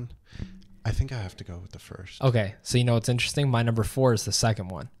second one? I think I have to go with the first. Okay, so you know what's interesting? My number 4 is the second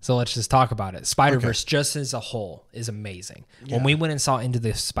one. So let's just talk about it. Spider-Verse, just as a whole, is amazing. Yeah. When we went and saw Into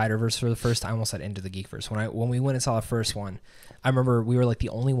the Spider-Verse for the first time, I almost said Into the Geek-Verse. When we went and saw the first one, I remember we were like the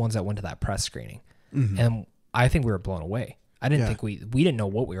only ones that went to that press screening. And I think we were blown away. I didn't think we didn't know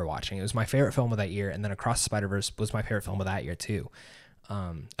what we were watching. It was my favorite film of that year, and then Across the Spider-Verse was my favorite film of that year too.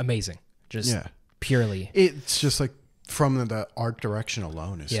 Amazing. Just purely. It's just like, from the art direction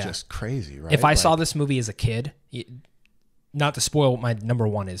alone is just crazy, right? If I saw this movie as a kid, not to spoil what my number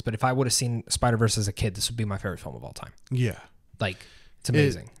one is, but if I would have seen Spider-Verse as a kid, this would be my favorite film of all time. Yeah. Like, it's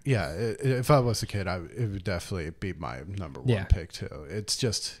amazing. If I was a kid, it would definitely be my number one pick too.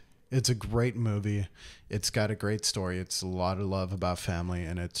 It's a great movie. It's got a great story. It's a lot of love about family,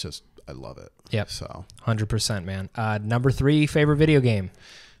 and it's just, I love it. Yep. So 100%, man. Number 3 favorite video game.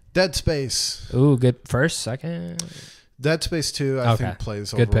 Dead Space. Ooh, good. First, second. Dead Space 2, I think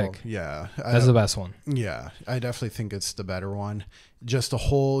plays good overall. Pick. Yeah. That's the best one. Yeah. I definitely think it's the better one. Just the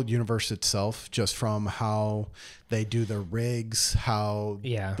whole universe itself, just from how they do the rigs, how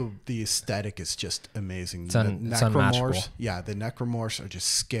the aesthetic is just amazing. It's unmatchable. Yeah, the Necromorphs are just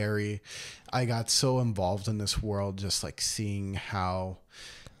scary. I got so involved in this world, just like seeing how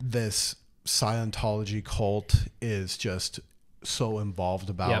this Scientology cult is just so involved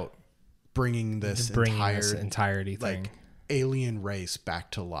about bringing this entirety thing, like alien race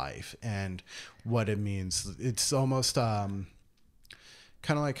back to life and what it means. It's almost kind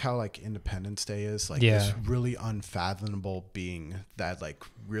of like how like Independence Day is like this really unfathomable being that like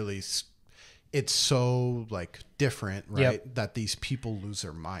really it's so like different, right? That these people lose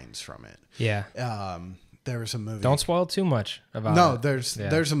their minds from it. There was a movie. Don't spoil too much about it.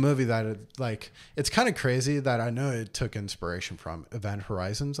 There's a movie that like it's kind of crazy that I know it took inspiration from Event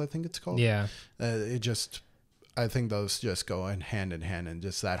Horizons, I think it's called. I think those just go hand in hand, and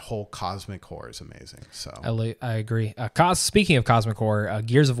just that whole cosmic horror is amazing. So I agree. Speaking of cosmic horror,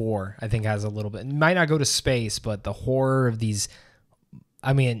 Gears of War I think has a little bit. It might not go to space, but the horror of these.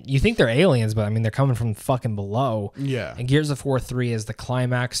 I mean, you think they're aliens, but I mean, they're coming from fucking below. Yeah. And Gears of War 3 is the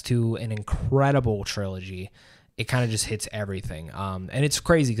climax to an incredible trilogy. It kind of just hits everything. And it's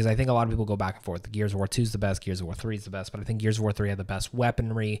crazy because I think a lot of people go back and forth. The Gears of War 2 is the best. Gears of War 3 is the best. But I think Gears of War 3 had the best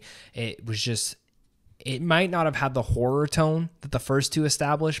weaponry. It was just... It might not have had the horror tone that the first two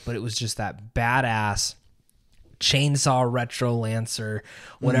established, but it was just that badass chainsaw retro lancer,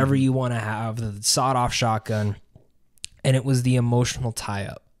 whatever you want to have, the sawed-off shotgun. And it was the emotional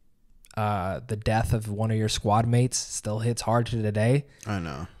tie-up. The death of one of your squad mates still hits hard to today. I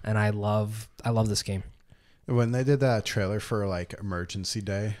know. And I love this game. When they did that trailer for like Emergency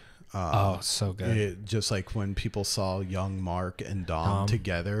Day. So good. Just like when people saw young Mark and Dom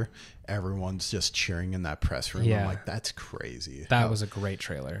together, everyone's just cheering in that press room. I'm like, that's crazy. That was a great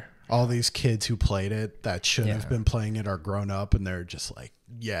trailer. All these kids who played it that shouldn't have been playing it are grown up, and they're just like,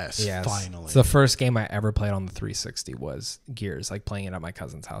 yes. Finally. It's the first game I ever played on the 360 was Gears, like playing it at my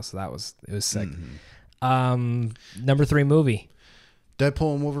cousin's house. So it was sick. Number 3 movie.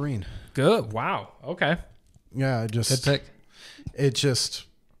 Deadpool and Wolverine. Good. Wow. Okay. Yeah, good pick. It just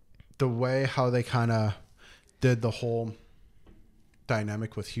the way how they kind of did the whole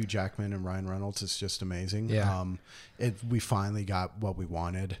dynamic with Hugh Jackman and Ryan Reynolds is just amazing. Yeah. We finally got what we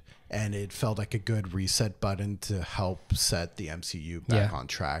wanted, and it felt like a good reset button to help set the MCU back on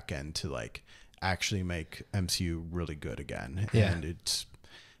track and to like actually make MCU really good again. Yeah. And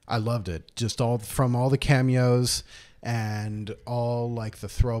I loved it. Just all the cameos and all like the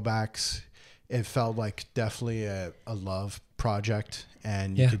throwbacks. It felt like definitely a love project,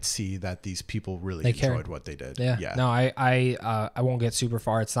 and you could see that these people really enjoyed what they did. Yeah. No, I won't get super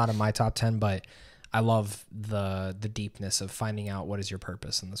far. It's not in my top 10, but I love the deepness of finding out what is your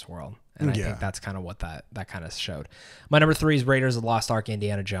purpose in this world. And I think that's kind of what that kind of showed. My number 3 is Raiders of the Lost Ark,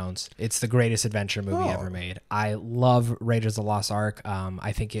 Indiana Jones. It's the greatest adventure movie ever made. I love Raiders of the Lost Ark.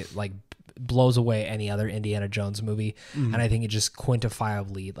 I think it like blows away any other Indiana Jones movie. And I think it just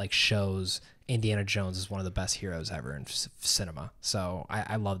quantifiably like shows Indiana Jones is one of the best heroes ever in cinema. So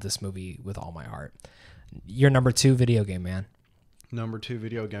I love this movie with all my heart. Your number 2 video game, man. Number 2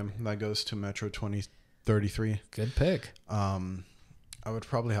 video game, that goes to Metro 2033. Good pick. I would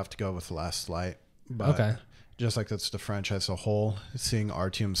probably have to go with Last Light. But just like that's the franchise as a whole, seeing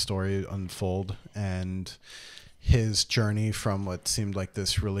Artyom's story unfold and his journey from what seemed like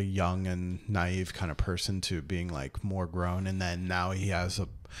this really young and naive kind of person to being like more grown, and then now he has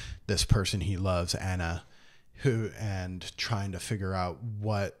this person he loves, Anna, and trying to figure out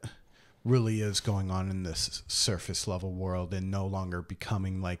what really is going on in this surface level world, and no longer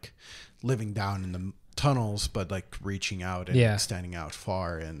becoming like living down in the tunnels, but like reaching out and extending out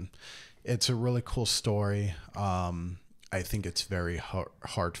far. And it's a really cool story. I think it's very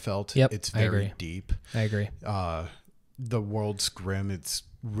heartfelt. Yep, it's very deep. I agree. The world's grim. It's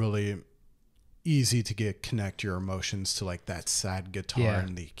really easy to connect your emotions to like that sad guitar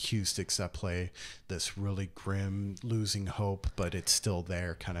and the acoustics that play this really grim, losing hope, but it's still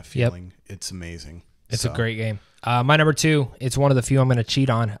there kind of feeling. It's amazing. It's a great game. My number 2, it's one of the few I'm going to cheat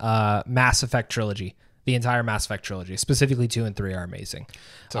on. Mass Effect trilogy. The entire Mass Effect trilogy, specifically 2 and 3, are amazing.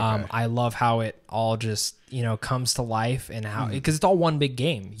 It's okay. I love how it all just, comes to life, and how, because it's all one big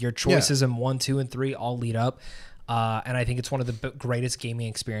game. Your choices in 1, 2, and 3 all lead up. And I think it's one of the greatest gaming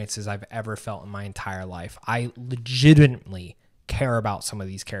experiences I've ever felt in my entire life. I legitimately care about some of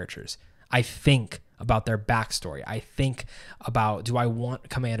these characters. I think about their backstory. I think about, do I want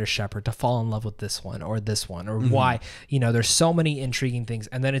Commander Shepard to fall in love with this one or why? There's so many intriguing things.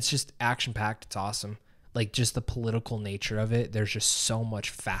 And then it's just action-packed. It's awesome. Like, just the political nature of it. There's just so much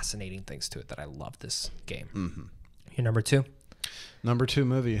fascinating things to it that I love this game. Mm-hmm. Your number 2? Number 2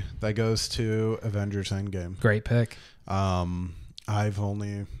 movie that goes to Avengers Endgame. Great pick. I'll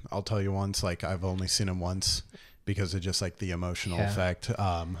tell you once, like, I've only seen him once because of just like the emotional effect.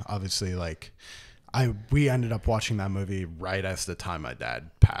 Obviously, like, we ended up watching that movie right as the time my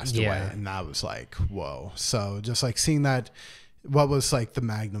dad passed away, and that was like, whoa. So just like seeing that, what was like the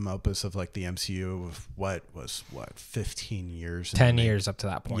magnum opus of like the MCU of what 15 years, 10 years up to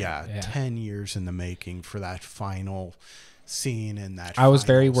that point. Yeah, 10 years in the making for that final scene. And that I was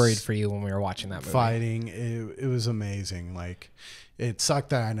very worried for you when we were watching that movie. Fighting, it was amazing. Like, it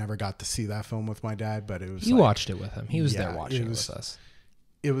sucked that I never got to see that film with my dad, but it was you watched it with him. He was there watching it with us.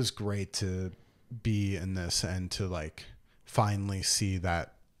 It was great to be in this and to like finally see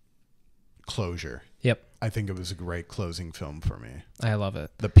that closure. Yep. I think it was a great closing film for me. I love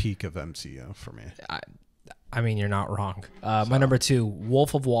it. The peak of MCU for me. I mean, you're not wrong. My number 2,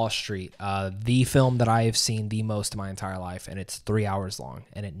 Wolf of Wall Street, the film that I have seen the most in my entire life, and it's 3 hours long,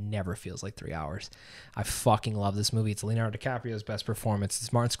 and it never feels like 3 hours. I fucking love this movie. It's Leonardo DiCaprio's best performance.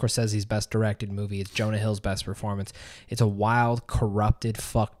 It's Martin Scorsese's best directed movie. It's Jonah Hill's best performance. It's a wild, corrupted,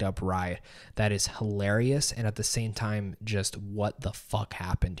 fucked up ride that is hilarious, and at the same time, just what the fuck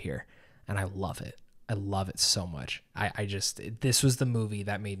happened here. And I love it. I love it so much. This was the movie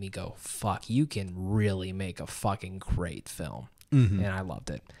that made me go, fuck, you can really make a fucking great film. Mm-hmm. And I loved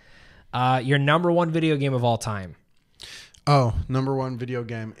it. Your number 1 video game of all time. Oh, number 1 video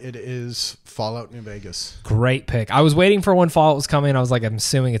game. It is Fallout New Vegas. Great pick. I was waiting for when Fallout was coming. I was like, I'm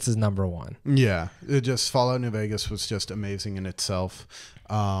assuming it's his number 1. Yeah. Fallout New Vegas was just amazing in itself.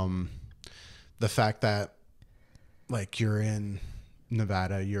 The fact that like you're in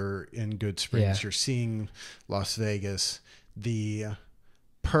Nevada, you're in Good Springs, you're seeing Las Vegas, the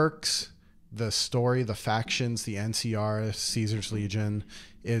perks, the story, the factions, the NCR, Caesar's Legion,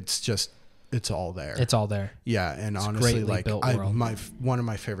 it's all there. It's all there. Yeah, and it's honestly, like one of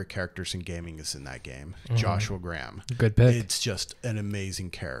my favorite characters in gaming is in that game, Joshua Graham. Good pick. It's just an amazing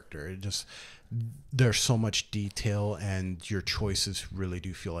character. There's so much detail, and your choices really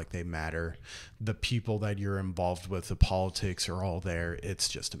do feel like they matter. The people that you're involved with, the politics are all there. It's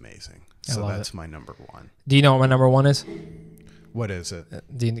just amazing. So that's my number 1. Do you know what my number 1 is? What is it?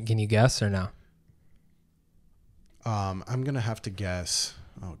 Can you guess or no? I'm gonna have to guess.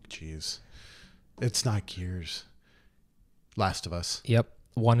 Oh, geez, it's not Gears. Last of Us. Yep,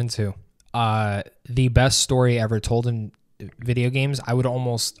 1 and 2. The best story ever told in video games. I would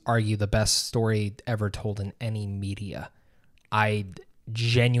almost argue the best story ever told in any media. I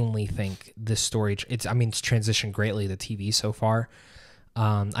genuinely think this story, it's transitioned greatly to TV so far.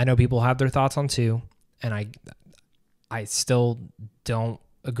 I know people have their thoughts on 2, and I still don't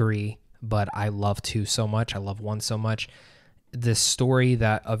agree, but I love 2 so much. I love 1 so much. This story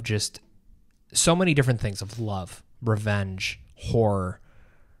that of just so many different things of love, revenge, horror,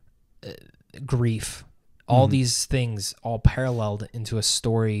 grief, all these things all paralleled into a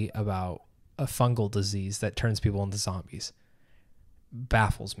story about a fungal disease that turns people into zombies.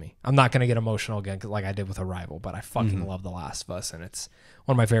 Baffles me. I'm not going to get emotional again like I did with Arrival, but I fucking love The Last of Us, and it's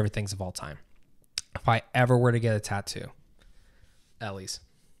one of my favorite things of all time. If I ever were to get a tattoo, Ellie's.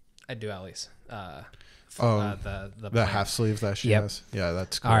 I'd do Ellie's. The half sleeve that she has. Yeah,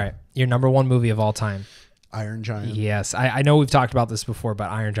 that's cool. All right. Your number 1 movie of all time. Iron Giant. Yes, I know we've talked about this before, but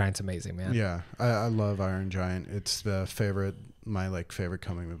Iron Giant's amazing, man. Yeah, I love Iron Giant. It's my favorite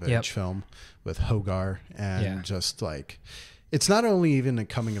coming of age film with Hogar, and just like, it's not only even a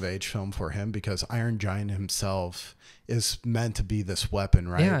coming of age film for him because Iron Giant himself is meant to be this weapon,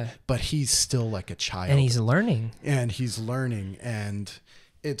 right? Yeah. But he's still like a child, and he's learning, and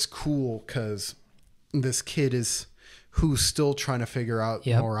it's cool because this kid who's still trying to figure out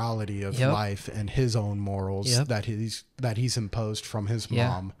morality of life and his own morals that he's imposed from his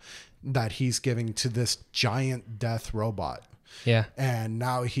mom, that he's giving to this giant death robot. Yeah. And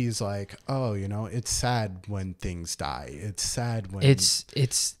now he's like, oh, it's sad when things die. It's sad when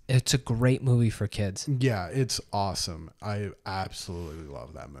it's a great movie for kids. Yeah, it's awesome. I absolutely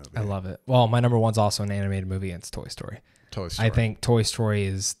love that movie. I love it. Well, my number 1's also an animated movie, and it's Toy Story. Toy Story. I think Toy Story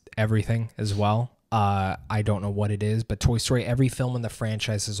is everything as well. I don't know what it is, but Toy Story, every film in the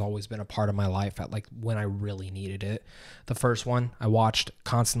franchise has always been a part of my life at like when I really needed it. The first one I watched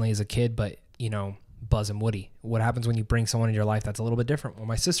constantly as a kid, but you know, Buzz and Woody. What happens when you bring someone in your life that's a little bit different? When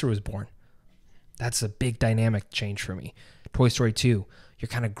my sister was born, that's a big dynamic change for me. Toy Story 2, you're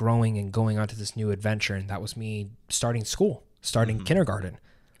kind of growing and going on to this new adventure, and that was me starting school, starting kindergarten,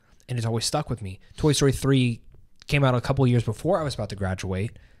 and it's always stuck with me. Toy Story 3 came out a couple of years before I was about to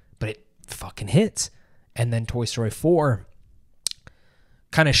graduate, but it fucking hits. And then Toy Story 4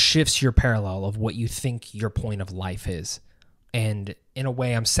 kind of shifts your parallel of what you think your point of life is. And in a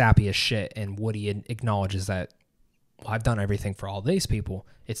way, I'm sappy as shit, and Woody acknowledges that, well, I've done everything for all these people.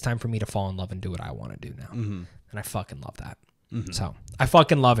 It's time for me to fall in love and do what I want to do now. And I fucking love that. So I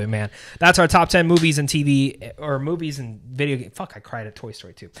fucking love it, man. That's our top 10 movies and TV or movies and video games. Fuck, I cried at Toy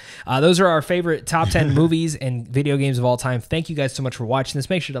Story 2. Those are our favorite top 10 movies and video games of all time. Thank you guys so much for watching this.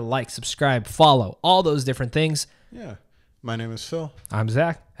 Make sure to like, subscribe, follow, all those different things. Yeah. My name is Phil. I'm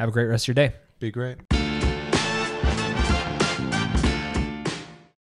Zach. Have a great rest of your day. Be great.